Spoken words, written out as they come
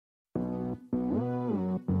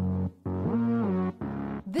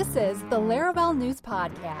This is the Laravel News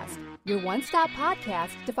Podcast, your one-stop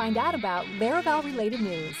podcast to find out about Laravel-related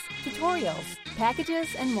news, tutorials, packages,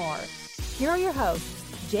 and more. Here are your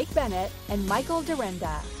hosts, Jake Bennett and Michael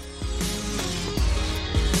Dorenda.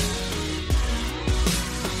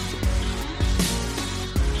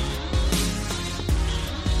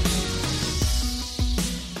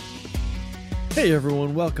 Hey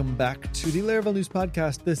everyone, welcome back to the Laravel News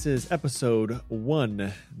Podcast. This is episode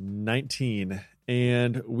 119,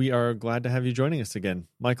 and we are glad to have you joining us again.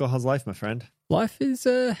 Michael, how's life, my friend? Life's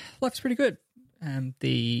pretty good.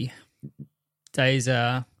 The days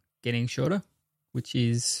are getting shorter, which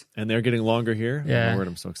is... And they're getting longer here. Yeah. Oh, my word,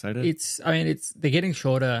 I'm so excited. They're getting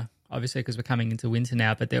shorter, obviously, because we're coming into winter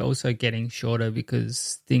now, but they're also getting shorter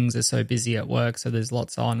because things are so busy at work, so there's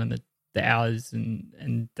lots on, and the hours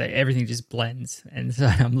and everything just blends, and so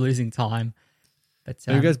I'm losing time. But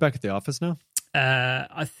are you guys back at the office now?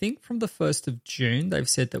 I think from the 1st of June, they've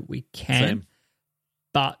said that we can. Same.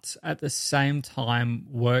 But at the same time,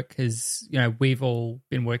 work has, we've all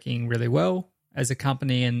been working really well as a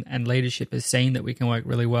company, and leadership has seen that we can work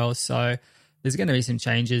really well. So there's going to be some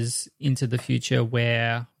changes into the future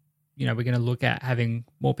where, we're going to look at having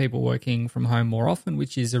more people working from home more often,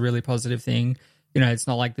 which is a really positive thing. It's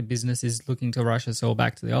not like the business is looking to rush us all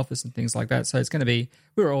back to the office and things like that. So it's going to be,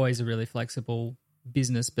 we're always a really flexible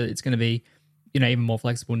business, but it's going to be, even more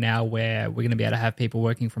flexible now where we're going to be able to have people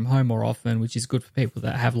working from home more often, which is good for people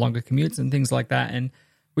that have longer commutes and things like that. And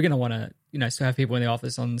we're going to want to, still have people in the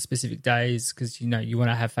office on specific days because, you want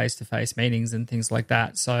to have face-to-face meetings and things like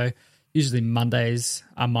that. So usually Mondays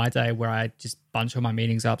are my day where I just bunch all my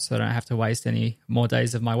meetings up so I don't have to waste any more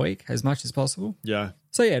days of my week as much as possible. Yeah.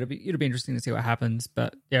 So yeah, it'll be interesting to see what happens,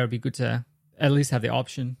 but yeah, it'll be good to at least have the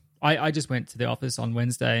option. I just went to the office on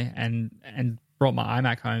Wednesday and brought my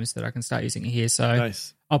iMac home so that I can start using it here. So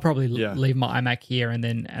Nice. I'll probably leave my iMac here and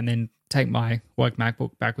then take my work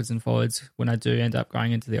MacBook backwards and forwards when I do end up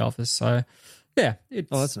going into the office. So yeah,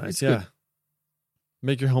 that's nice. It's Yeah. good.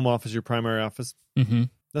 Make your home office your primary office. Mm-hmm.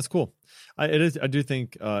 That's cool. I do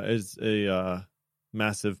think is a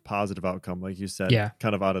massive positive outcome, like you said, Yeah.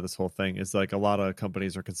 kind of out of this whole thing. Is like a lot of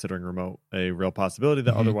companies are considering remote a real possibility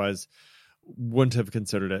that otherwise wouldn't have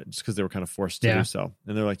considered it just because they were kind of forced to do so.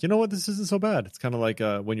 And they're like, you know what, this isn't so bad. It's kind of like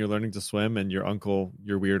when you're learning to swim and your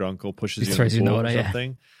weird uncle pushes you in the pool or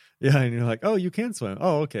something. Yeah, and you're like, oh, you can swim.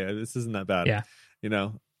 Oh, okay, this isn't that bad. Yeah.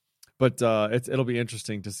 But it'll be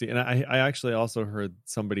interesting to see. And I actually also heard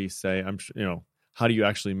somebody say, I'm sure, how do you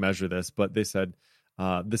actually measure this? But they said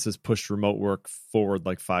this has pushed remote work forward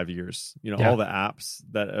like 5 years. All the apps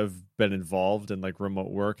that have been involved in like remote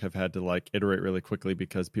work have had to like iterate really quickly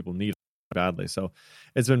because people need it badly. So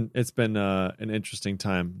it's been an interesting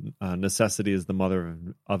time. Necessity is the mother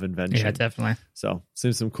of invention. Yeah, definitely. So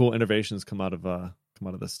seems some cool innovations come out of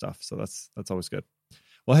this stuff. So that's always good.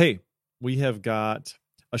 Well, hey, we have got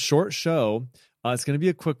a short show. It's going to be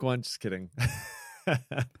a quick one. Just kidding.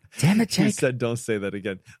 Damn it, Jake. You said don't say that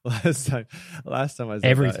again. Last time I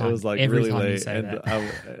said it was like really late, and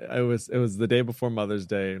that. it was the day before Mother's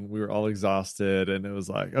Day, and we were all exhausted, and it was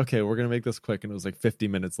like, okay, we're gonna make this quick, and it was like 50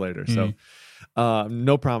 minutes later. So,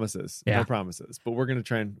 no promises, but we're gonna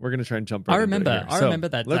try and jump. Right I remember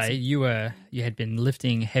that let's... day you had been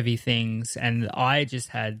lifting heavy things, and I just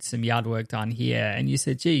had some yard work done here, and you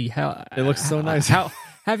said, "Gee, how it looks so nice." How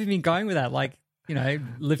have you been going with that? Like,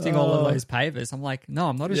 lifting all of those pavers. I'm like, no,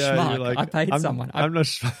 I'm not a schmuck. Like, I paid someone. I'm not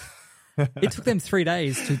sure. It took them 3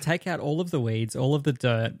 days to take out all of the weeds, all of the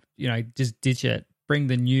dirt, just ditch it, bring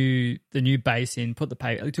the new base in, put the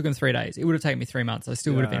paver. It took them 3 days. It would have taken me 3 months. I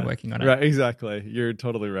still would have been working on it. Right, exactly. You're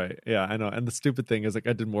totally right. Yeah, I know. And the stupid thing is, like,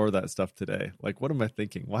 I did more of that stuff today. Like, what am I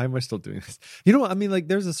thinking? Why am I still doing this? You know what? I mean, like,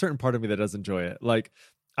 there's a certain part of me that does enjoy it. Like,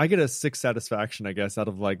 I get a sick satisfaction, I guess, out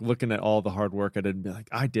of like looking at all the hard work I did and be like,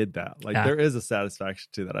 I did that. Like there is a satisfaction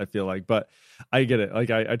to that, I feel like, but I get it.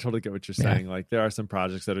 Like I totally get what you're saying. Like there are some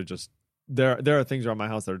projects that are just, there are things around my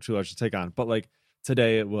house that are too large to take on. But like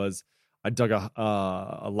today it was, I dug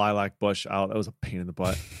a lilac bush out. That was a pain in the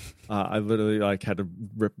butt. I literally like had to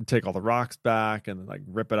take all the rocks back and like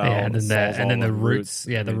rip it out. Yeah, and then the roots.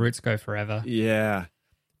 Yeah, the roots go forever. Yeah.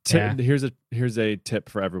 Here's a tip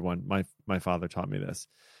for everyone. My father taught me this.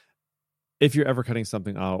 If you're ever cutting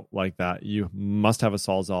something out like that, you must have a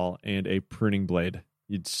Sawzall and a pruning blade.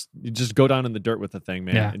 You just go down in the dirt with the thing,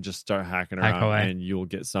 man, and just start hacking around, and you'll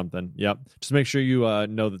get something. Yep. Just make sure you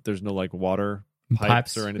know that there's no like water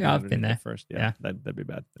pipes or anything. Yeah, I've been there first. Yeah. That'd be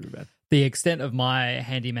bad. The extent of my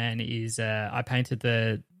handyman is I painted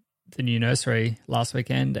the new nursery last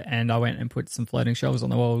weekend, and I went and put some floating shelves on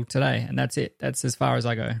the wall today, and that's it. That's as far as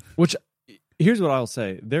I go. Which Here's what I'll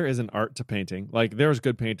say. There is an art to painting. Like, there's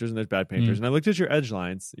good painters and there's bad painters. And I looked at your edge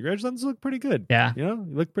lines. Your edge lines look pretty good. Yeah. You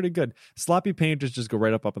look pretty good. Sloppy painters just go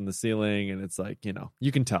right up on the ceiling, and it's like,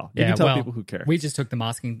 you can tell. You Yeah, can tell well, people who care. We just took the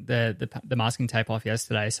masking the masking tape off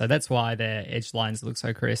yesterday, so that's why their edge lines look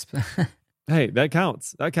so crisp. Hey, that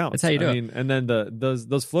counts. That counts. That's how you do it. And then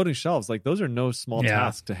those floating shelves, like, those are no small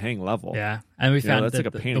task to hang level. Yeah, and we found that's that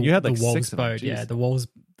like a pain. You had like 6 of them. bowed. Yeah, the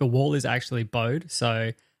wall is actually bowed,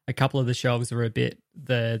 so a couple of the shelves are a bit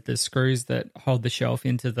the screws that hold the shelf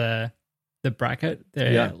into the bracket.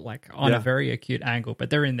 They're like on a very acute angle, but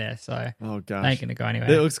they're in there, so oh gosh, they ain't gonna go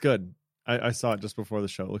anywhere. It looks good. I saw it just before the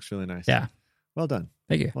show. It looks really nice. Yeah, well done.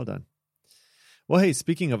 Thank you. Well done. Well, hey,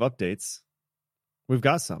 speaking of updates, we've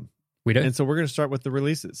got some. We do. And so we're going to start with the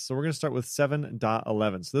releases. So we're going to start with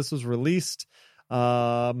 7.11. So this was released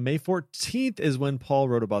May 14th is when Paul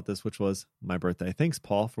wrote about this, which was my birthday. Thanks,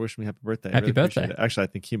 Paul, for wishing me happy birthday. Happy birthday. Actually, I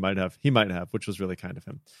think he might have. He might have, which was really kind of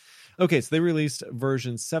him. Okay, so they released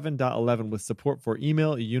version 7.11 with support for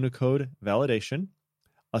email Unicode validation,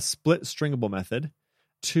 a split stringable method,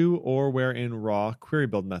 2 or where in raw query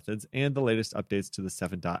build methods, and the latest updates to the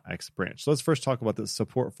 7.x branch. So let's first talk about the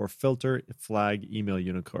support for filter flag email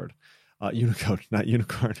Unicode. Unicode, not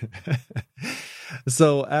unicorn.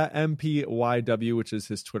 So at MPYW, which is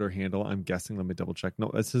his Twitter handle, I'm guessing, let me double check.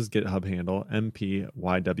 No, that's his GitHub handle,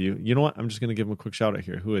 MPYW. You know what? I'm just going to give him a quick shout out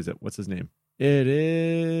here. Who is it? What's his name? It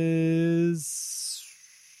is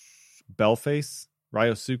Bellface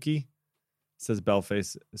Ryosuke. It says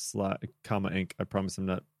Bellface, comma Inc. I promise I'm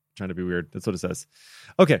not trying to be weird. That's what it says.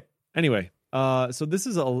 Okay. Anyway, so this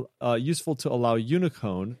is useful to allow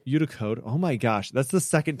Unicode. Oh my gosh, that's the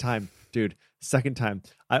second time, dude. Second time.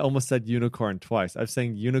 I almost said unicorn twice. I'm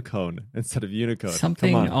saying Unicode instead of Unicode.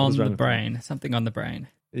 Something on the brain. Something on the brain.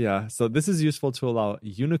 Yeah. So this is useful to allow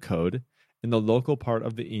Unicode in the local part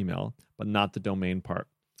of the email, but not the domain part.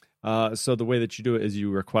 So the way that you do it is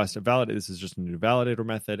you request a validate. This is just a new validator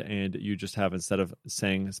method, and you just have, instead of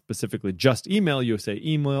saying specifically just email, you say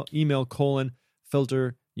email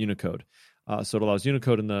filter Unicode. So it allows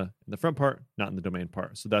Unicode in the front part, not in the domain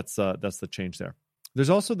part. So that's the change there. There's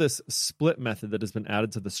also this split method that has been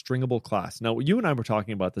added to the stringable class. Now, you and I were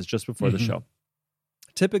talking about this just before the show.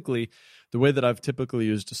 Typically, the way that I've typically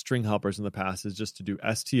used string helpers in the past is just to do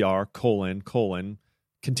str :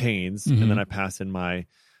 contains, and then I pass in my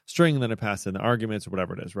string, and then I pass in the arguments or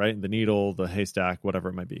whatever it is, right? The needle, the haystack, whatever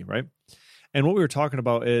it might be, right? And what we were talking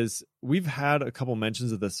about is we've had a couple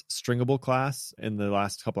mentions of this stringable class in the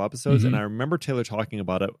last couple episodes, and I remember Taylor talking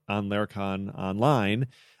about it on Laracon Online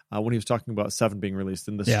when he was talking about 7 being released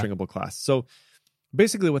in the stringable class. So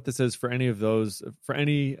basically what this is, for any of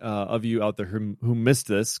you out there who missed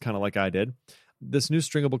this, kind of like I did, this new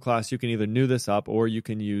stringable class, you can either new this up, or you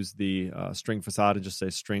can use the string facade and just say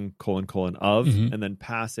string : of, and then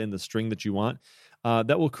pass in the string that you want.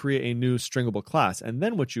 That will create a new stringable class. And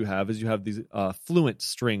then what you have is you have these fluent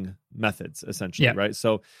string methods, essentially, right?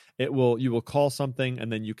 So you will call something,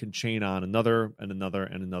 and then you can chain on another and another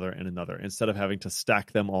and another and another, instead of having to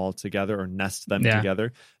stack them all together or nest them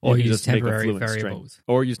together. Or you use just make a temporary fluent variables. string.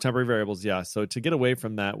 Or use temporary variables, yeah. So to get away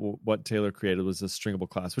from that, what Taylor created was a stringable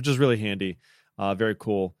class, which is really handy, very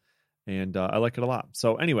cool. And I like it a lot.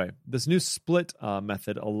 So anyway, this new split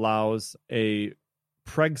method allows a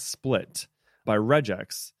preg split by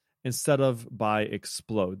regex instead of by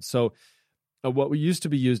explode. So what we used to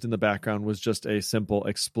be used in the background was just a simple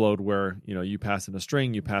explode, where you pass in a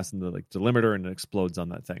string, you pass in the delimiter, and it explodes on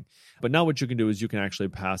that thing. But now what you can do is you can actually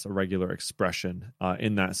pass a regular expression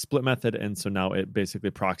in that split method, and so now it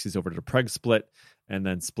basically proxies over to preg split and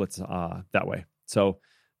then splits that way. So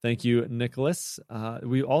thank you, Nicholas.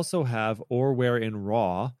 We also have or where in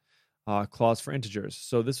raw clause for integers.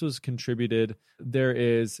 So this was contributed. There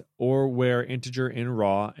is or where integer in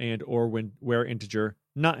raw and or where integer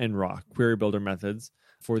not in raw query builder methods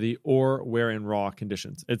for the or where in raw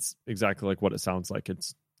conditions. It's exactly like what it sounds like.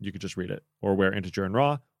 You could just read it. Or where integer in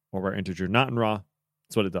raw, or where integer not in raw.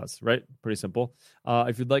 That's what it does, right? Pretty simple.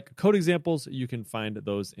 If you'd like code examples, you can find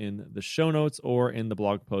those in the show notes or in the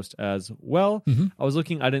blog post as well. I was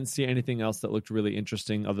looking, I didn't see anything else that looked really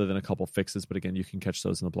interesting other than a couple fixes, but again, you can catch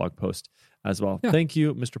those in the blog post as well. Yeah. Thank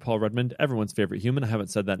you, Mr. Paul Redmond, everyone's favorite human. I haven't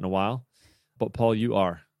said that in a while, but Paul, you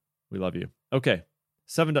are. We love you. Okay,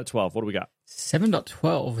 7.12, what do we got?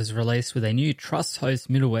 7.12 is released with a new Trust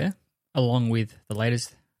Host middleware, along with the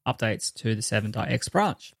latest updates to the 7.x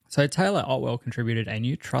branch. So Taylor Otwell contributed a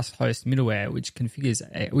new Trust Host middleware,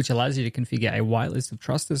 which allows you to configure a whitelist of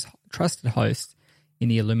trusted hosts in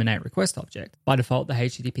the Illuminate request object. By default, the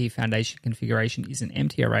HTTP Foundation configuration is an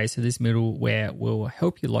empty array, so this middleware will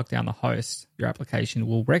help you lock down the host your application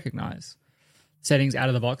will recognize. settings out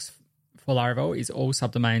of the box for Laravel is all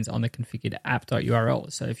subdomains on the configured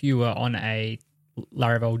app.url. So if you were on a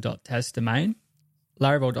laravel.test domain,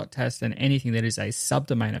 laravel.test and anything that is a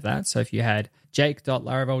subdomain of that, so if you had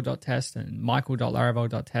jake.laravel.test and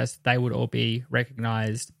michael.laravel.test, they would all be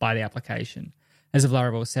recognized by the application. As of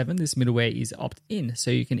Laravel 7, this middleware is opt-in,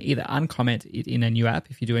 so you can either uncomment it in a new app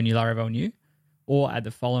if you do a new Laravel new, or add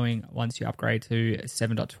the following once you upgrade to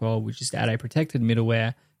 7.12, which is to add a protected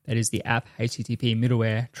middleware that is the app HTTP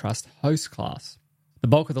middleware trust host class. The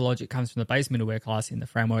bulk of the logic comes from the base middleware class in the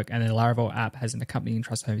framework, and the Laravel app has an accompanying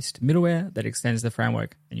trust host middleware that extends the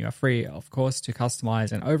framework, and you are free, of course, to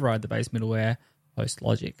customize and override the base middleware host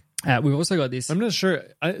logic. We've also got this... I'm not sure.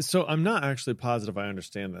 So I'm not actually positive I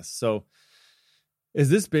understand this. So is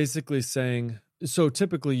this basically saying... So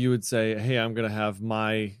typically you would say, hey, I'm going to have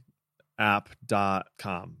my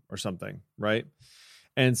app.com or something, right?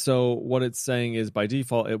 And so what it's saying is by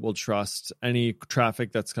default, it will trust any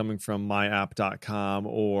traffic that's coming from myapp.com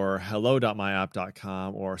or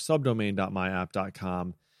hello.myapp.com or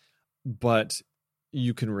subdomain.myapp.com. But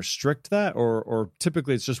you can restrict that, or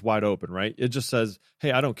typically it's just wide open, right? It just says,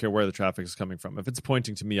 hey, I don't care where the traffic is coming from. If it's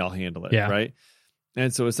pointing to me, I'll handle it, right?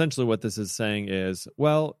 And so essentially what this is saying is,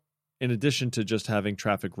 well, in addition to just having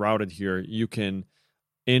traffic routed here, you can,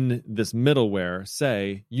 in this middleware,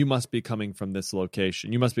 say, you must be coming from this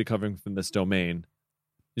location. You must be coming from this domain.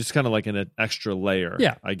 Just kind of like in an extra layer,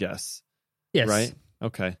 I guess. Yes. Right?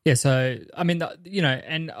 Okay. Yeah, so, I mean,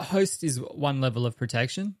 and host is one level of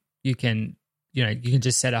protection. You can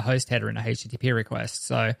just set a host header in a HTTP request.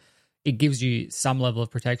 So it gives you some level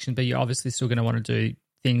of protection, but you're obviously still going to want to do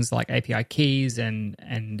things like API keys and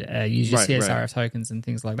use your CSRF tokens and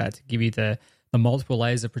things like that to give you the multiple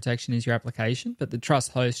layers of protection into your application. But the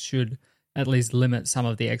trust host should at least limit some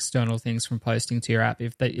of the external things from posting to your app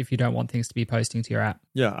if you don't want things to be posting to your app.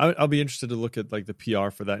 Yeah, I'll be interested to look at like the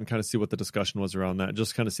PR for that and kind of see what the discussion was around that.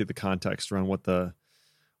 Just kind of see the context around what the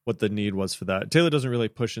need was for that. Taylor doesn't really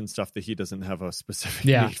push in stuff that he doesn't have a specific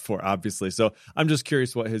need for, obviously. So I'm just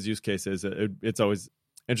curious what his use case is. It's always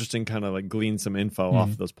interesting, kind of like glean some info off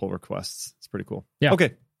of those pull requests. It's pretty cool. Yeah.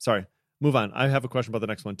 Okay, sorry. Move on. I have a question about the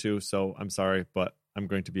next one too, so I'm sorry, but I'll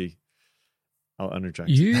interject.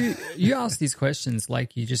 You ask these questions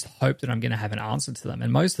like you just hope that I'm going to have an answer to them,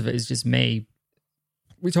 and most of it is just me.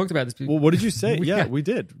 We talked about this. Well, what did you say? We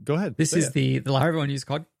did. Go ahead. This is the Laravel News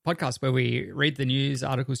podcast where we read the news,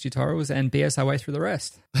 articles, tutorials, and BS our way through the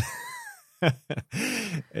rest.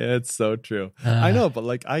 It's so true. I know, but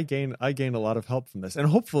like I gain a lot of help from this, and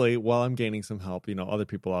hopefully, while I'm gaining some help, other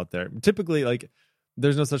people out there. Typically, like,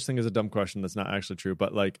 there's no such thing as a dumb question that's not actually true.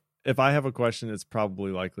 But like, if I have a question, it's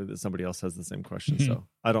probably likely that somebody else has the same question. So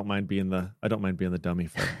I don't mind being the dummy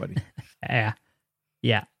for everybody.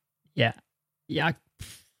 Yeah.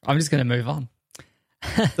 I'm just going to move on.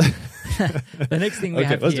 The next thing we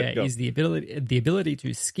have here is the ability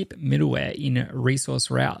to skip middleware in resource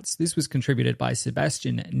routes. This was contributed by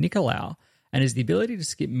Sebastian Nicolau and is the ability to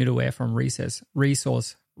skip middleware from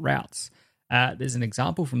resource routes. There's an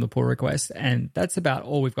example from the pull request, and that's about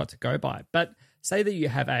all we've got to go by. But say that you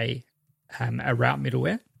have a route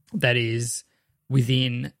middleware that is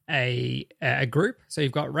within a group. So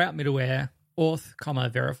you've got route middleware,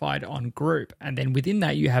 auth, verified on group, and then within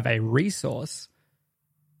that you have a resource,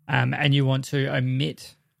 and you want to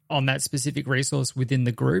omit on that specific resource within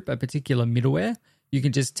the group a particular middleware. You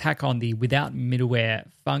can just tack on the without middleware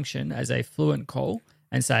function as a fluent call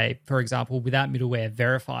and say, for example, without middleware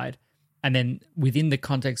verified. And then within the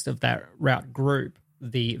context of that route group,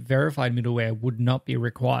 the verified middleware would not be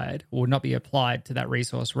required or would not be applied to that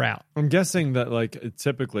resource route. I'm guessing that like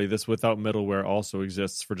typically this without middleware also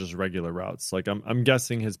exists for just regular routes. Like I'm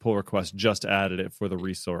guessing his pull request just added it for the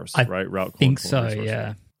resource, right? Route. I think so, yeah.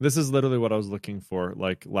 Route. This is literally what I was looking for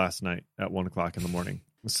like last night at 1:00 in the morning.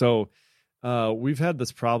 So we've had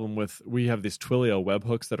this problem we have these Twilio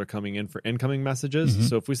webhooks that are coming in for incoming messages. Mm-hmm.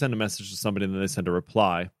 So if we send a message to somebody and then they send a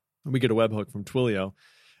reply, we get a webhook from Twilio.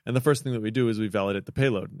 And the first thing that we do is we validate the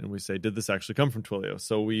payload and we say, did this actually come from Twilio?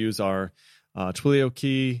 So we use our Twilio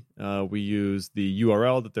key, we use the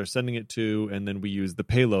URL that they're sending it to, and then we use the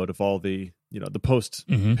payload of all the, the post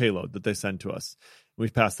payload that they send to us.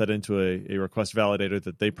 We've passed that into a request validator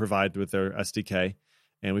that they provide with their SDK,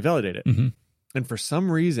 and we validate it. Mm-hmm. And for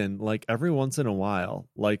some reason, like every once in a while,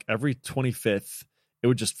 like every 25th, it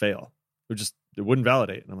would just fail. It wouldn't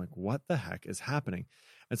validate. And I'm like, what the heck is happening?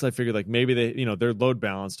 And so I figured like maybe they, they're load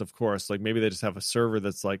balanced, of course. Like maybe they just have a server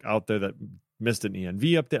that's like out there that missed an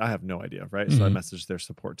ENV update. I have no idea, right? Mm-hmm. So I messaged their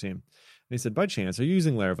support team. he said, by chance, are you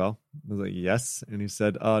using Laravel? I was like, yes. And he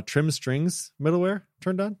said, trim strings middleware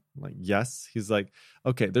turned on? I'm like, yes. He's like,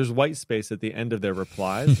 okay, there's white space at the end of their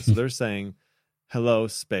replies. So they're saying, hello,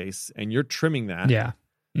 space, and you're trimming that. Yeah.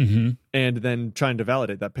 Mm-hmm. And then trying to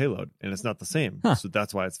validate that payload. And it's not the same. Huh. So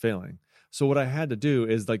that's why it's failing. So what I had to do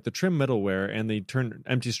is like the trim middleware and the turn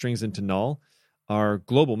empty strings into null are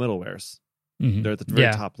global middlewares. Mm-hmm. They're at the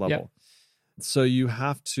very top level. Yep. So you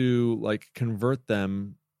have to like convert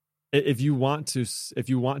them. If you want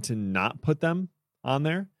to not put them on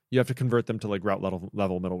there, you have to convert them to like route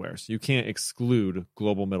level middlewares. You can't exclude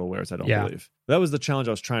global middlewares, I don't believe. That was the challenge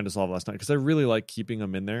I was trying to solve last night because I really like keeping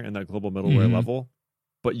them in there in that global middleware level,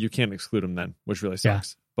 but you can't exclude them then, which really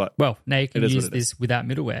sucks. But well, now you can use this without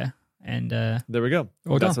middleware, and there we go.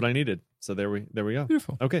 That's done. What I needed. So there we go.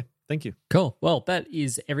 Beautiful. Okay, thank you. Cool. Well, that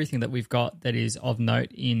is everything that we've got that is of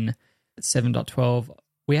note in 7.12.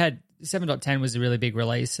 We had 7.10 was a really big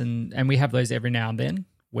release, and we have those every now and then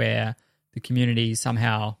where the community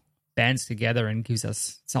somehow bands together and gives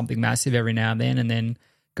us something massive every now and then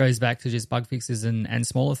goes back to just bug fixes and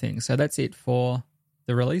smaller things. So that's it for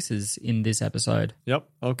the releases in this episode. Yep.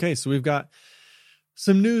 Okay, so we've got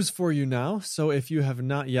some news for you now. So if you have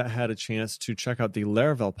not yet had a chance to check out the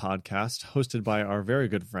Laravel podcast hosted by our very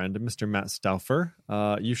good friend, Mr. Matt Stauffer,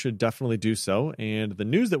 you should definitely do so. And the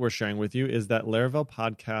news that we're sharing with you is that Laravel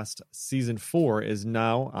podcast season 4 is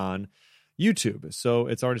now on YouTube. So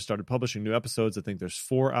it's already started publishing new episodes. I think there's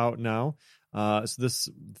 4 out now. So this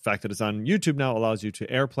fact that it's on YouTube now allows you to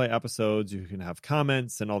airplay episodes. You can have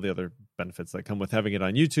comments and all the other benefits that come with having it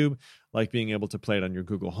on YouTube, like being able to play it on your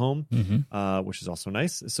Google Home, which is also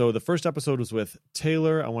nice. So the first episode was with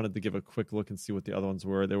Taylor. I wanted to give a quick look and see what the other ones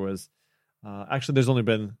were. There was actually, there's only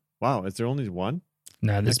been, wow, is there only one?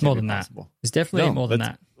 No, there's more than that. There's definitely more than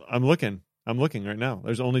that. I'm looking right now.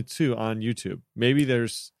 There's only 2 on YouTube. Maybe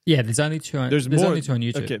there's... Yeah, there's only 2 on, there's only 2 on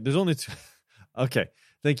YouTube. Okay, there's only 2. Okay,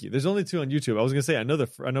 thank you. There's only 2 on YouTube. I was going to say, I know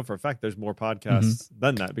for a fact there's more podcasts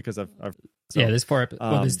than that because I've there's 4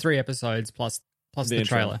 there's 3 episodes plus the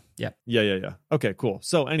trailer. Yeah. Okay, cool.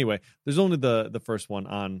 So anyway, there's only the first one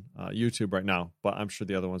on YouTube right now, but I'm sure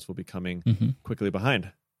the other ones will be coming quickly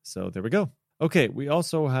behind. So there we go. Okay, we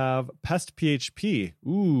also have Pest PHP.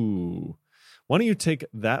 Ooh. Why don't you take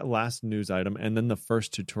that last news item and then the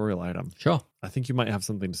first tutorial item? Sure. I think you might have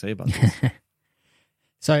something to say about this.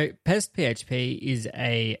 So Pest PHP is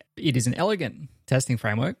an elegant testing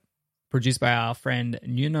framework produced by our friend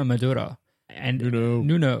Nuno Maduro. And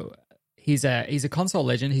Nuno, he's a console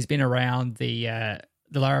legend. He's been around the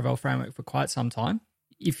Laravel framework for quite some time.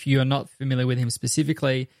 If you're not familiar with him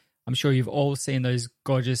specifically, I'm sure you've all seen those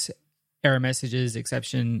gorgeous error messages,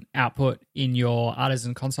 exception output in your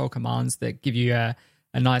artisan console commands that give you a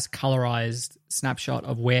nice colorized snapshot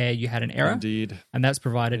of where you had an error. Indeed. And that's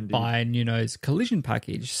provided by Nuno's collision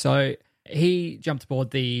package. So he jumped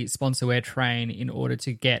aboard the sponsorware train in order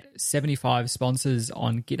to get 75 sponsors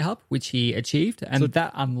on GitHub, which he achieved. And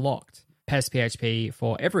that unlocked Pest PHP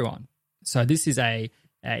for everyone. So this is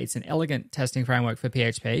it's an elegant testing framework for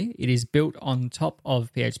PHP. It is built on top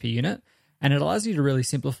of PHP Unit, and it allows you to really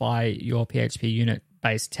simplify your PHP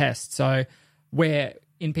Unit-based test. So where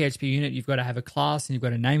in PHP Unit, you've got to have a class and you've got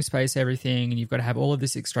to namespace everything and you've got to have all of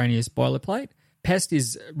this extraneous boilerplate. Pest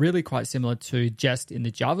is really quite similar to Jest in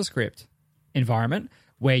the JavaScript environment,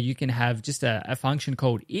 where you can have just a function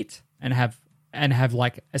called it and have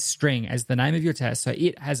like a string as the name of your test. So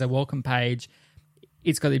it has a welcome page.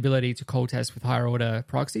 It's got the ability to call test with higher order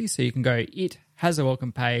proxy. So you can go, it has a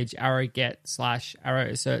welcome page, arrow get / arrow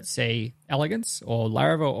assert C elegance or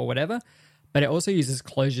Laravel or whatever. But it also uses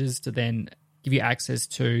closures to then give you access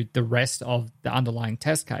to the rest of the underlying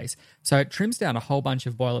test case. So it trims down a whole bunch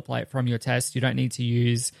of boilerplate from your test. You don't need to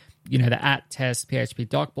use, the @test PHP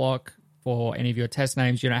doc block for any of your test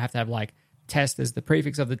names. You don't have to have like test as the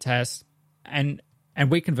prefix of the test. And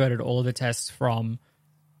we converted all of the tests from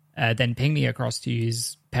then Ping.me across to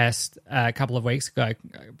use Pest a couple of weeks ago.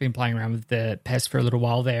 I've been playing around with the Pest for a little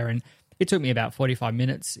while there, and it took me about 45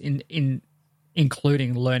 minutes in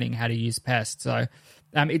including learning how to use Pest. So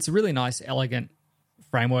it's a really nice, elegant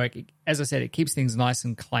framework. As I said, it keeps things nice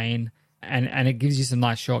and clean, and it gives you some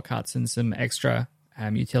nice shortcuts and some extra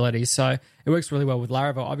utilities. So it works really well with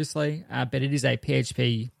Laravel, obviously, but it is a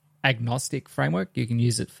PHP agnostic framework. You can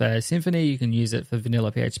use it for Symfony, you can use it for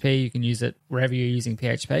vanilla PHP, you can use it wherever you're using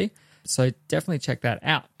PHP. So definitely check that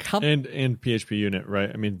out. And PHP Unit,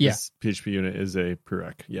 right? I mean, this PHP Unit is a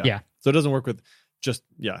prereq. Yeah. So it doesn't work with just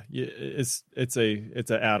it's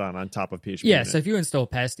an add-on on top of PHP. Unit. So if you install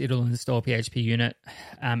Pest, it'll install PHP Unit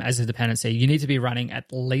as a dependency. You need to be running at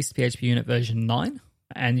least PHP Unit version 9,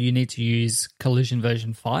 and you need to use Collision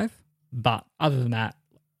version 5 But other than that,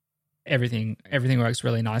 everything works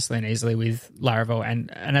really nicely and easily with Laravel.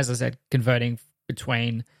 And as I said, converting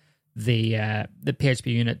between the PHP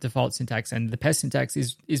unit default syntax and the PES syntax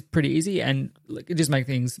is pretty easy, and it just makes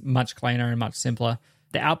things much cleaner and much simpler.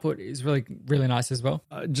 The output is really, really nice as well.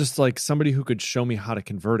 Just like somebody who could show me how to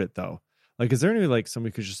convert it though. Like, is there any like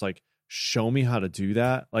somebody could just like show me how to do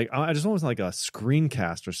that? Like, I just want like a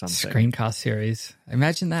screencast or something. Screencast series.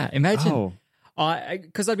 Imagine that. Imagine.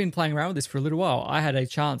 Because I've been playing around with this for a little while, I had a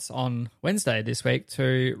chance on Wednesday this week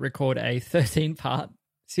to record a 13-part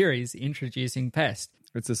series introducing Pest.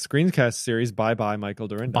 It's a screencast series. Bye Michael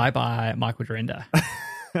Dorinda. Bye Michael Dorinda.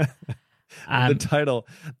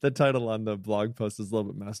 The title on the blog post is a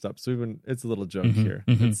little bit messed up, so it's a little joke here.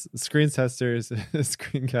 It's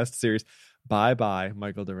screencast series. Bye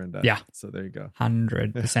Michael Dorinda. Yeah. So there you go.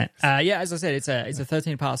 100%. As I said, it's a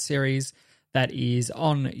 13-part series that is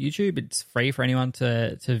on YouTube. It's free for anyone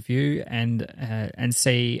to view and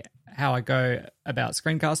see how I go about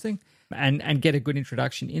screencasting and get a good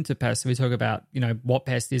introduction into Pest. So we talk about, what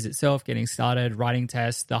Pest is itself, getting started, writing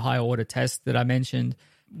tests, the higher order tests that I mentioned,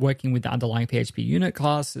 working with the underlying PHP unit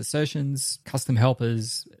class, assertions, custom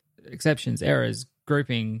helpers, exceptions, errors,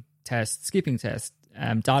 grouping tests, skipping tests,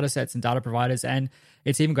 data sets and data providers. And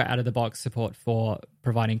it's even got out-of-the-box support for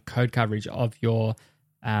providing code coverage of your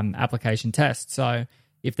application test. So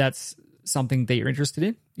if that's something that you're interested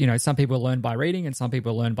in, some people learn by reading and some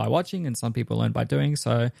people learn by watching and some people learn by doing.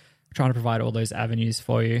 So trying to provide all those avenues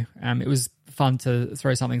for you. It was fun to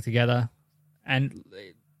throw something together, and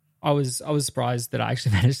I was surprised that I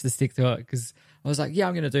actually managed to stick to it, because I was like, yeah,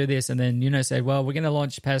 I'm going to do this. And then, said, well, we're going to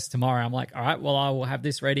launch Pest tomorrow. I'm like, all right, well, I will have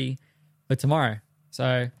this ready for tomorrow.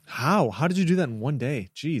 So how did you do that in one day?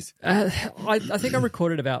 Jeez. I think I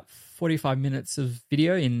recorded about 45 minutes of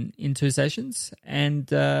video in 2 sessions, and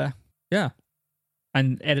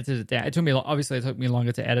and edited it down. It took me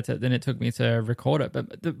longer to edit it than it took me to record it,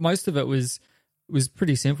 but most of it was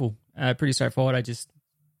pretty simple, pretty straightforward. I just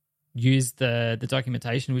used the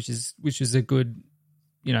documentation, which is a good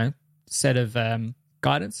set of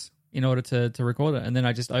guidance in order to record it, and then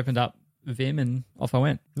I just opened up Vim and off I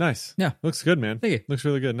went. Nice. Yeah, looks good, man. Thank you. Looks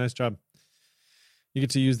really good. Nice job. You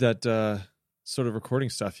get to use that sort of recording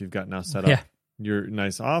stuff you've got now set up. Yeah. Your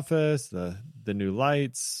nice office, the new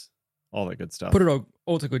lights, all that good stuff. Put it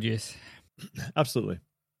all to good use. Absolutely.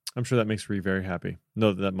 I'm sure that makes Ree very happy.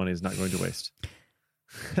 Know that money is not going to waste.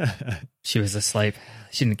 She was asleep.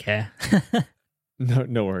 She didn't care.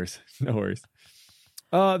 No worries. No worries.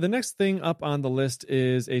 The next thing up on the list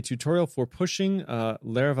is a tutorial for pushing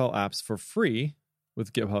Laravel apps for free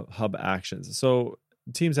with GitHub Actions. So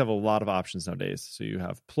teams have a lot of options nowadays. So you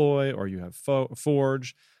have Ploy or you have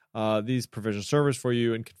Forge. These provision servers for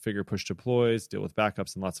you and configure push deploys, deal with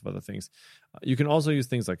backups, and lots of other things. You can also use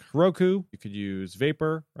things like Heroku. You could use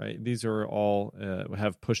Vapor, right? These are all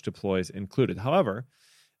have push deploys included. However,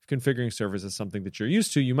 if configuring servers is something that you're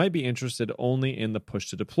used to, you might be interested only in the push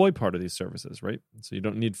to deploy part of these services, right? So you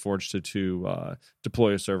don't need Forge to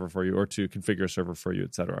deploy a server for you or to configure a server for you,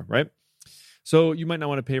 etc., right? So you might not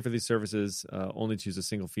want to pay for these services only to use a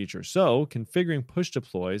single feature. So configuring push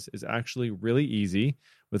deploys is actually really easy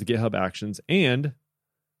with GitHub Actions, and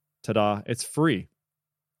ta-da, it's free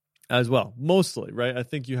as well, mostly, right? I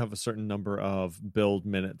think you have a certain number of build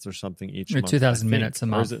minutes or something each month. 2,000 minutes a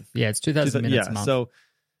month. It's 2,000 minutes a month.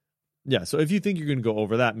 So if you think you're going to go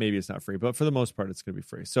over that, maybe it's not free, but for the most part, it's going to be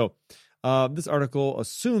free. So this article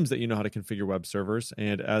assumes that you know how to configure web servers,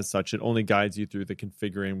 and as such, it only guides you through the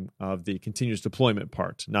configuring of the continuous deployment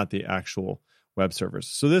part, not the actual web servers.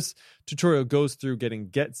 So this tutorial goes through getting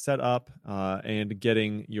Get set up and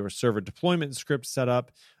getting your server deployment script set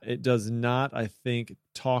up. It does not, I think,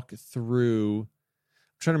 talk through... I'm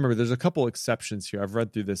trying to remember, there's a couple exceptions here. I've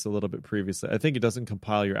read through this a little bit previously. I think it doesn't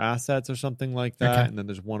compile your assets or something like that. Okay. And then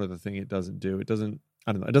there's one other thing it doesn't do. It doesn't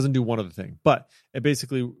do one other thing, but it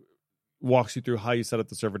basically walks you through how you set up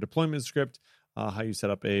the server deployment script, how you set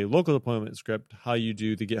up a local deployment script, how you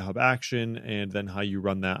do the GitHub action, and then how you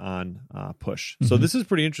run that on push. Mm-hmm. So this is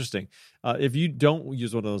pretty interesting. If you don't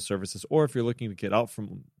use one of those services, or if you're looking to get out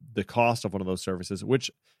from the cost of one of those services,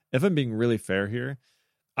 which, if I'm being really fair here,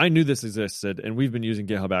 I knew this existed, and we've been using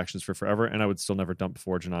GitHub Actions for forever, and I would still never dump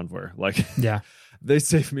Forge and Envoy. Yeah, they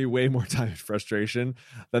save me way more time and frustration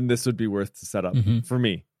than this would be worth to set up for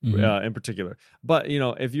me in particular. But,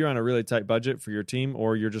 if you're on a really tight budget for your team,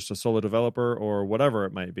 or you're just a solo developer or whatever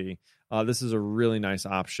it might be, this is a really nice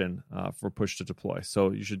option for push to deploy.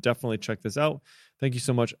 So you should definitely check this out. Thank you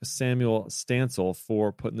so much, Samuel Stansel,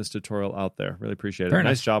 for putting this tutorial out there. Really appreciate it.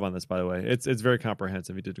 Nice job on this, by the way. It's very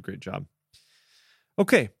comprehensive. You did a great job.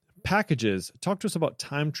 Okay, Packages. Talk to us about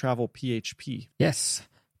Time Travel PHP. Yes.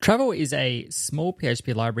 Travel is a small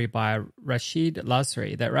PHP library by Rashid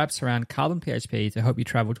Lasri that wraps around Carbon PHP to help you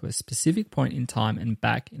travel to a specific point in time and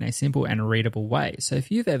back in a simple and readable way. So if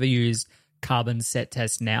you've ever used Carbon Set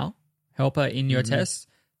Test Now helper in your test,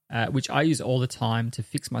 which I use all the time to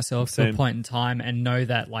fix myself to a point in time and know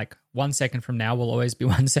that like 1 second from now will always be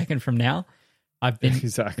 1 second from now. I've been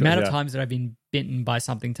the amount of times that I've been bitten by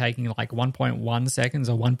something taking like 1.1 seconds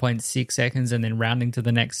or 1.6 seconds and then rounding to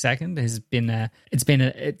the next second has been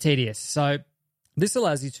tedious. So this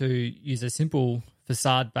allows you to use a simple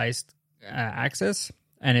facade-based access,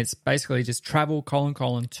 and it's basically just travel :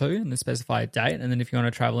 :2 and then specify a date. And then if you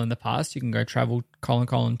want to travel in the past, you can go travel :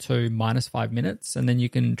 :2 -5 minutes, and then you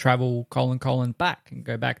can travel : back and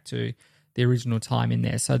go back to the original time in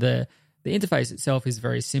there. So the interface itself is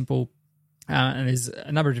very simple. And there's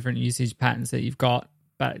a number of different usage patterns that you've got,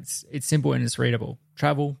 but it's simple and it's readable.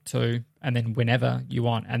 Travel to, and then whenever you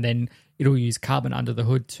want, and then it'll use Carbon under the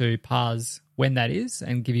hood to parse when that is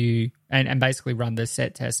and give you and basically run the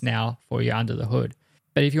set test now for you under the hood.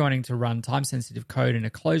 But if you're wanting to run time-sensitive code in a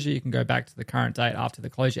closure, you can go back to the current date after the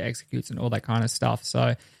closure executes and all that kind of stuff.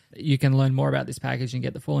 So you can learn more about this package and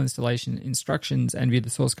get the full installation instructions and view the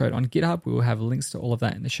source code on GitHub. We will have links to all of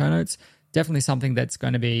that in the show notes. Definitely something that's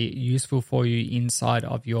going to be useful for you inside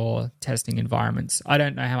of your testing environments. I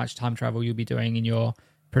don't know how much time travel you'll be doing in your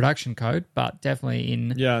production code, but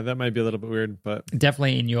definitely that might be a little bit weird, but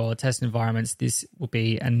definitely in your test environments, this will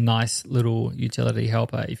be a nice little utility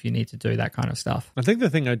helper if you need to do that kind of stuff. I think the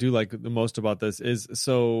thing I do like the most about this is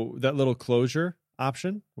so that little closure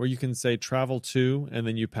option where you can say travel to, and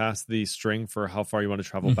then you pass the string for how far you want to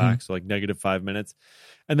travel back. So like -5 minutes.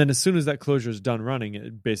 And then as soon as that closure is done running,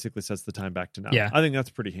 it basically sets the time back to now. Yeah. I think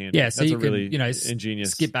that's pretty handy. Yeah. So that's you can, really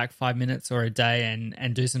ingenious. Skip back 5 minutes or a day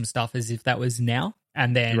and do some stuff as if that was now.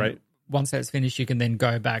 And then once that's finished, you can then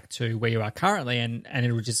go back to where you are currently and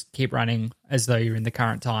it will just keep running as though you're in the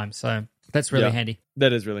current time. So that's really handy.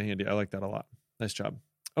 That is really handy. I like that a lot. Nice job.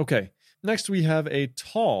 Okay. Next, we have a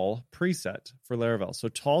tall preset for Laravel. So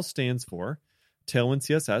tall stands for Tailwind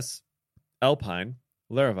CSS, Alpine,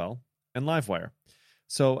 Laravel, and Livewire.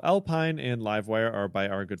 So Alpine and Livewire are by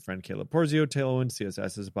our good friend Caleb Porzio. Tailwind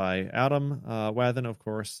CSS is by Adam Wathen, of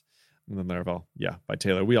course. And then Laravel, by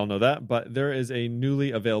Taylor. We all know that. But there is a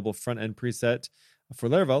newly available front-end preset for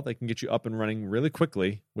Laravel that can get you up and running really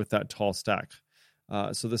quickly with that tall stack.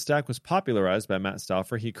 So the stack was popularized by Matt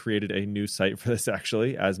Stauffer. He created a new site for this,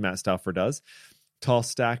 actually, as Matt Stauffer does,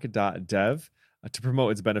 tallstack.dev, to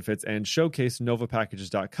promote its benefits and showcase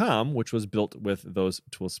novapackages.com, which was built with those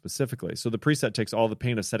tools specifically. So the preset takes all the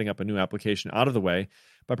pain of setting up a new application out of the way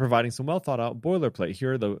by providing some well-thought-out boilerplate.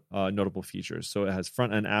 Here are the notable features. So it has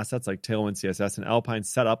front-end assets like Tailwind CSS and Alpine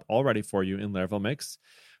set up already for you in Laravel Mix.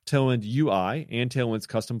 Tailwind UI and Tailwind's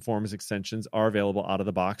custom forms extensions are available out of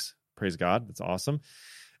the box. Praise God. That's awesome.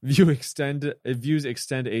 Views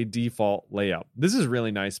extend a default layout. This is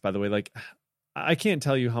really nice, by the way. Like, I can't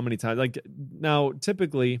tell you how many times. Like, now,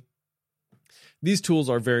 typically, these tools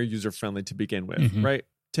are very user-friendly to begin with, right?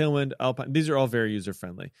 Tailwind, Alpine, these are all very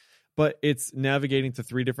user-friendly. But it's navigating to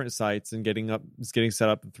 3 different sites and getting set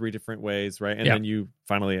up in 3 different ways, right? And then you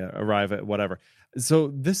finally arrive at whatever. So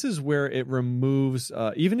this is where it removes,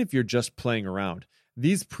 even if you're just playing around,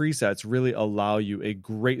 these presets really allow you a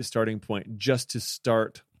great starting point just to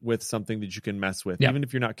start with something that you can mess with. Even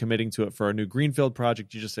if you're not committing to it for a new greenfield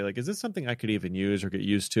project, you just say, like, is this something I could even use or get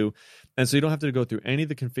used to? And so you don't have to go through any of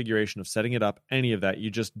the configuration of setting it up, any of that. You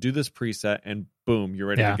just do this preset and boom, you're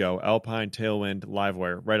ready to go. Alpine, Tailwind,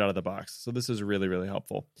 Livewire, right out of the box. So this is really, really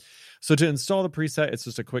helpful. So to install the preset, it's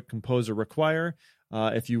just a quick composer require.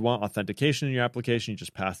 If you want authentication in your application, you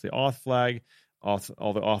just pass the auth flag. All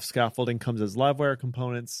the auth scaffolding comes as Livewire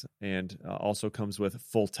components and also comes with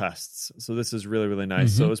full tests. So this is really, really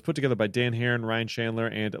nice. So it was put together by Dan Heron, Ryan Chandler,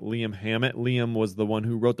 and Liam Hammett. Liam was the one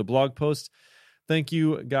who wrote the blog post. Thank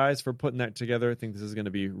you, guys, for putting that together. I think this is going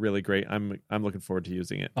to be really great. I'm looking forward to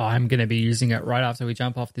using it. I'm going to be using it right after we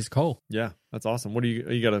jump off this call. Yeah, that's awesome. What do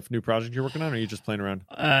you got a new project you're working on, or are you just playing around?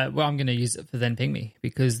 Well, I'm going to use it for Then Ping Me,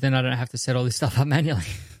 because then I don't have to set all this stuff up manually.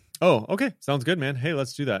 Oh, okay. Sounds good, man. Hey,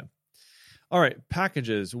 let's do that. All right,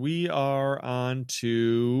 packages. We are on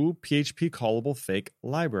to PHP Callable Fake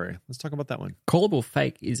Library. Let's talk about that one. Callable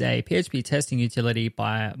Fake is a PHP testing utility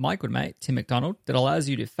by my good mate, Tim McDonald, that allows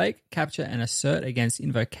you to fake, capture, and assert against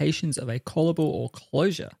invocations of a callable or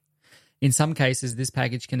closure. In some cases, this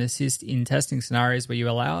package can assist in testing scenarios where you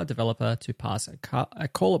allow a developer to pass a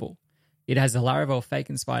callable. It has a Laravel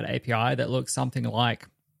fake-inspired API that looks something like,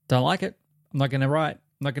 don't like it, I'm not going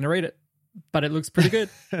to read it, but it looks pretty good.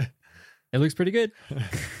 It looks pretty good.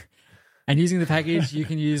 And using the package, you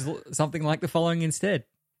can use something like the following instead.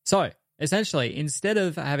 So essentially, instead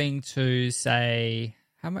of having to say,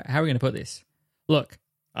 how are we going to put this? Look,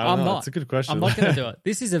 I don't know. That's a good question. I'm not going to do it.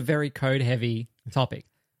 This is a very code-heavy topic.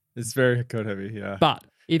 It's very code-heavy, yeah. But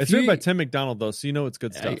it's written by Tim McDonald, though, so you know it's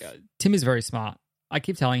good stuff. Tim is very smart. I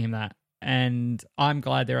keep telling him that. And I'm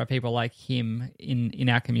glad there are people like him in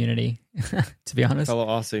our community, to be honest. Fellow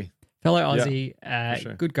Aussie,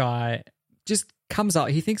 sure. Good guy. Just comes up.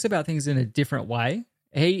 He thinks about things in a different way.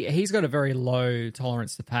 He's got a very low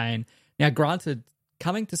tolerance to pain. Now, granted,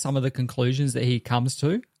 coming to some of the conclusions that he comes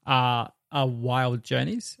to are wild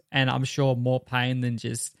journeys, and I'm sure more pain than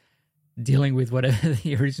just dealing with whatever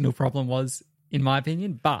the original problem was, in my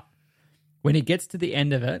opinion. But when he gets to the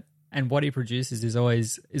end of it, and what he produces is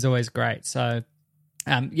always great. So,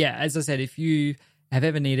 as I said, if you have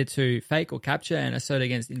ever needed to fake or capture and assert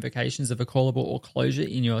against invocations of a callable or closure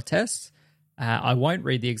in your tests, I won't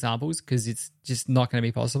read the examples because it's just not going to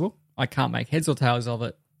be possible. I can't make heads or tails of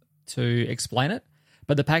it to explain it.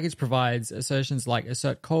 But the package provides assertions like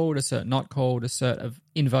assert called, assert not called, assert of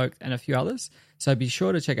invoked, and a few others. So be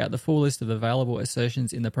sure to check out the full list of available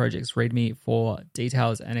assertions in the project's README for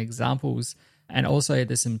details and examples. And also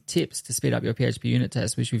there's some tips to speed up your PHP unit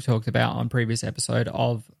test, which we've talked about on previous episode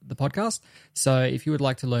of the podcast. So if you would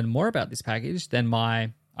like to learn more about this package than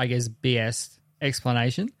my, BS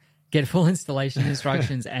explanation, get full installation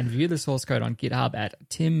instructions and view the source code on GitHub at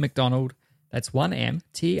Tim McDonald. That's 1M,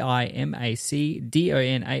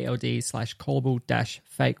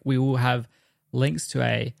 TIMACDONALD/callable-fake. We will have links to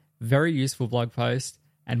a very useful blog post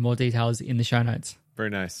and more details in the show notes. Very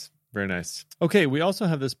nice. Very nice. Okay, we also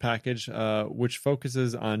have this package which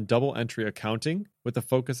focuses on double entry accounting with a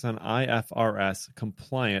focus on IFRS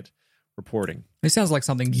compliant reporting. This sounds like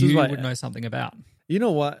something you would know something about. You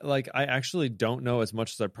know what? Like, I actually don't know as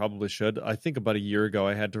much as I probably should. I think about a year ago,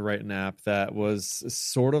 I had to write an app that was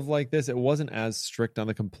sort of like this. It wasn't as strict on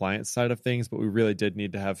the compliance side of things, but we really did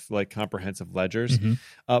need to have like comprehensive ledgers.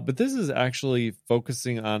 Mm-hmm. But this is actually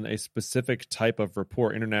focusing on a specific type of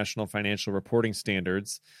report, International Financial Reporting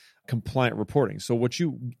Standards, compliant reporting. So what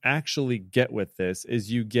you actually get with this is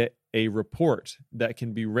you get a report that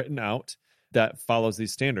can be written out that follows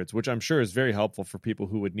these standards, which I'm sure is very helpful for people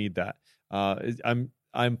who would need that.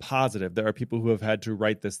 I'm positive there are people who have had to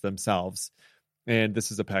write this themselves, and this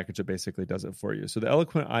is a package that basically does it for you. So the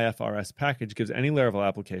Eloquent IFRS package gives any Laravel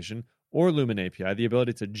application or Lumen API the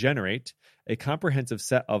ability to generate a comprehensive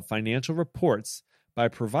set of financial reports by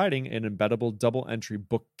providing an embeddable double-entry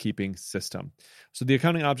bookkeeping system. So the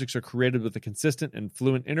accounting objects are created with a consistent and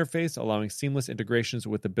fluent interface, allowing seamless integrations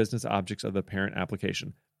with the business objects of the parent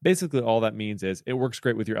application. Basically, all that means is it works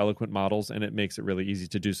great with your Eloquent models, and it makes it really easy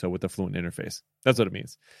to do so with a fluent interface. That's what it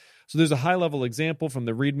means. So there's a high-level example from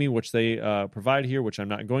the README, which they provide here, which I'm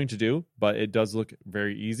not going to do, but it does look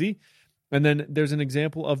very easy. And then there's an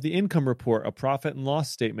example of the income report, a profit and loss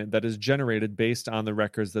statement that is generated based on the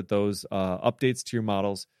records that those updates to your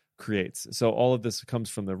models creates. So all of this comes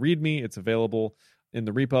from the README. It's available in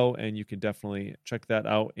the repo, and you can definitely check that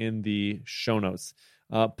out in the show notes.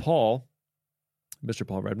 Mr. Paul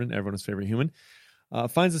Redmond, everyone's favorite human,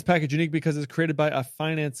 finds this package unique because it's created by a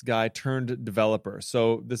finance guy turned developer.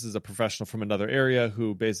 So this is a professional from another area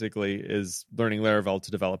who basically is learning Laravel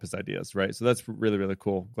to develop his ideas, right? So that's really, really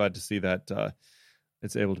cool. Glad to see that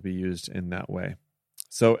it's able to be used in that way.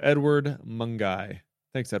 So Edward Mungai.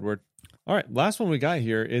 Thanks, Edward. All right, last one we got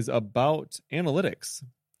here is about analytics.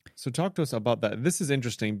 So talk to us about that. This is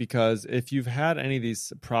interesting because if you've had any of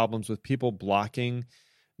these problems with people blocking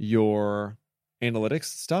your analytics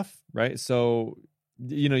stuff, right? So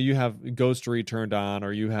you have Ghostery turned on,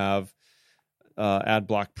 or you have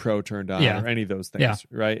AdBlock Pro turned on, or any of those things,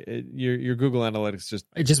 right? Your Google Analytics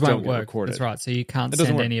it just won't work. That's right. So you can't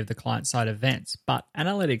send any of the client-side events. But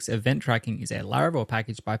Analytics Event Tracking is a Laravel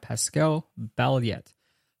package by Pascal Balliet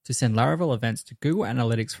to send Laravel events to Google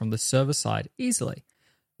Analytics from the server side easily.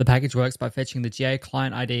 The package works by fetching the GA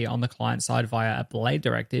client ID on the client side via a blade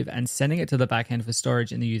directive and sending it to the backend for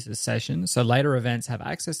storage in the user's session, so later events have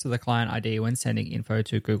access to the client ID when sending info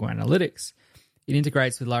to Google Analytics. It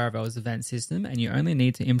integrates with Laravel's event system, and you only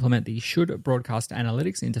need to implement the should broadcast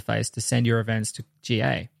analytics interface to send your events to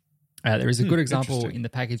GA. There is a good example in the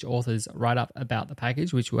package author's write-up about the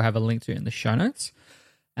package, which we'll have a link to in the show notes.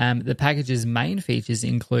 The package's main features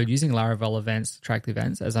include using Laravel events to track the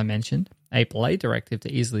events, as I mentioned, a blade directive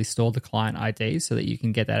to easily store the client ID so that you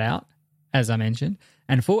can get that out, as I mentioned,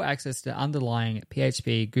 and full access to underlying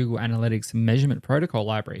PHP Google Analytics measurement protocol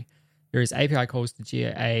library. There is API calls to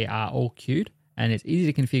GA are all queued, and it's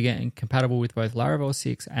easy to configure and compatible with both Laravel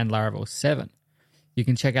 6 and Laravel 7. You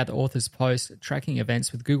can check out the author's post tracking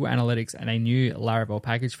events with Google Analytics and a new Laravel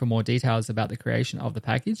package for more details about the creation of the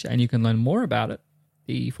package, and you can learn more about it,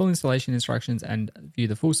 the full installation instructions, and view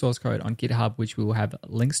the full source code on GitHub, which we will have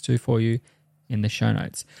links to for you in the show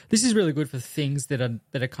notes. This is really good for things that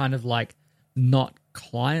are kind of like not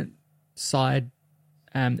client side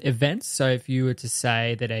events. So if you were to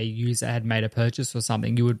say that a user had made a purchase or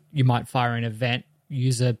something, you might fire an event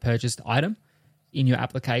user purchased item in your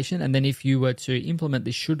application, and then if you were to implement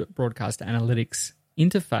the should broadcast analytics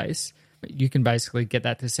interface, you can basically get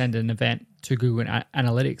that to send an event to Google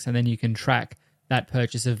Analytics, and then you can track that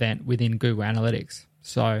purchase event within Google Analytics.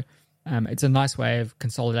 So it's a nice way of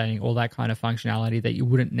consolidating all that kind of functionality that you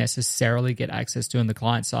wouldn't necessarily get access to on the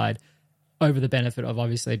client side, over the benefit of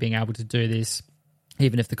obviously being able to do this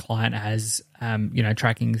even if the client has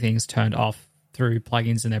tracking things turned off through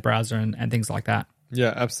plugins in their browser and things like that.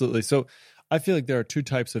 Yeah, absolutely. So I feel like there are two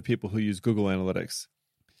types of people who use Google Analytics.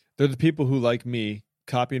 They're the people who, like me,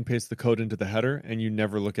 copy and paste the code into the header and you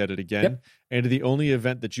never look at it again. Yep. And the only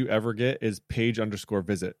event that you ever get is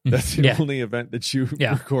page_visit. That's the only event that you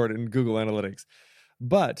record in Google Analytics.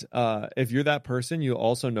 But if you're that person, you'll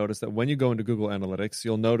also notice that when you go into Google Analytics,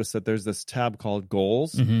 you'll notice that there's this tab called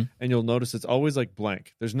goals, and you'll notice it's always like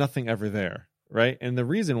blank. There's nothing ever there, right? And the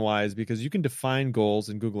reason why is because you can define goals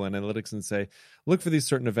in Google Analytics and say, look for these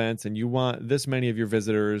certain events, and you want this many of your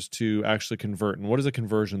visitors to actually convert. And what does a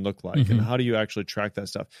conversion look like? And how do you actually track that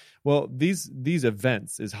stuff? Well, these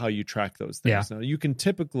events is how you track those things. Yeah. Now, you can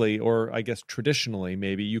typically, or I guess traditionally,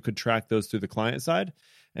 maybe you could track those through the client side.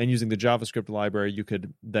 And using the JavaScript library, you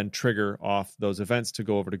could then trigger off those events to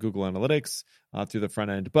go over to Google Analytics through the front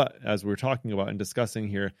end. But as we're talking about and discussing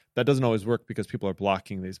here, that doesn't always work because people are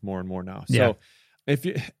blocking these more and more now. So I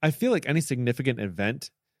feel like any significant event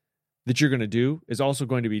that you're going to do is also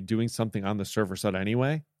going to be doing something on the server side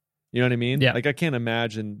anyway. You know what I mean? Yeah. Like I can't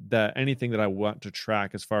imagine that anything that I want to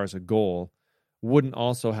track as far as a goal wouldn't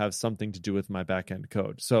also have something to do with my backend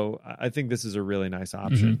code. So I think this is a really nice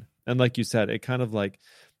option. And like you said, it kind of like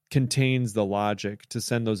contains the logic to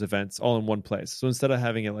send those events all in one place. So instead of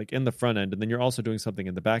having it like in the front end and then you're also doing something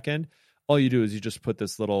in the back end, all you do is you just put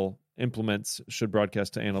this little implements should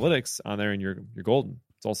broadcast to analytics on there and you're golden.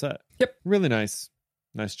 It's all set. Yep. Really nice.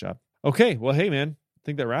 Nice job. Okay. Well, hey man, I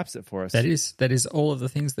think that wraps it for us. That is all of the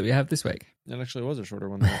things that we have this week. It actually was a shorter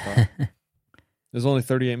one than I thought. It was only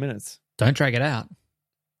 38 minutes. Don't drag it out.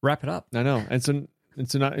 Wrap it up. I know. And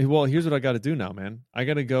so now, well, here's what I got to do now, man. I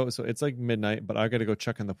got to go. So it's like midnight, but I got to go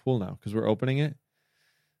check on the pool now because we're opening it.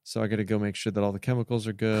 So I got to go make sure that all the chemicals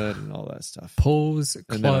are good and all that stuff. Pools, and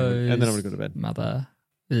clothes. Then I'm going to go to bed. Mother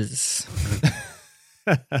is.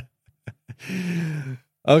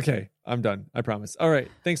 Okay, I'm done. I promise. All right.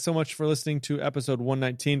 Thanks so much for listening to episode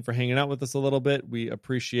 119, for hanging out with us a little bit. We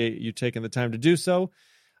appreciate you taking the time to do so.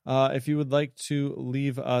 If you would like to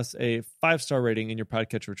leave us a 5-star rating in your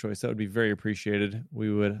podcatcher of choice, that would be very appreciated.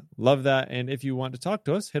 We would love that. And if you want to talk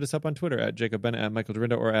to us, hit us up on Twitter at Jacob Bennett, at Michael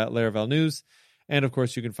Dorinda, or at Laravel News. And of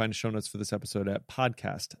course, you can find show notes for this episode at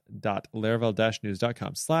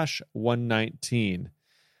podcast.laravel-news.com/119.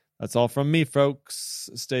 That's all from me, folks.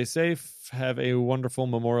 Stay safe. Have a wonderful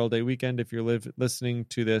Memorial Day weekend. If you're listening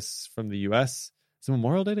to this from the U.S., it's a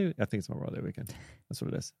Memorial Day? I think it's Memorial Day weekend. That's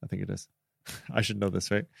what it is. I think it is. I should know this,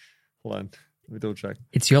 right? Hold on. Let me double check.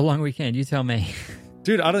 It's your long weekend. You tell me.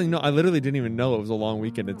 Dude, I don't even know. I literally didn't even know it was a long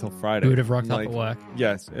weekend until Friday. You would have rocked up at work.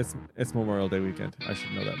 Yes, it's Memorial Day weekend. I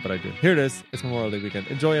should know that, but I do. Here it is. It's Memorial Day weekend.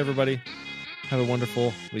 Enjoy, everybody. Have a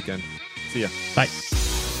wonderful weekend. See ya. Bye.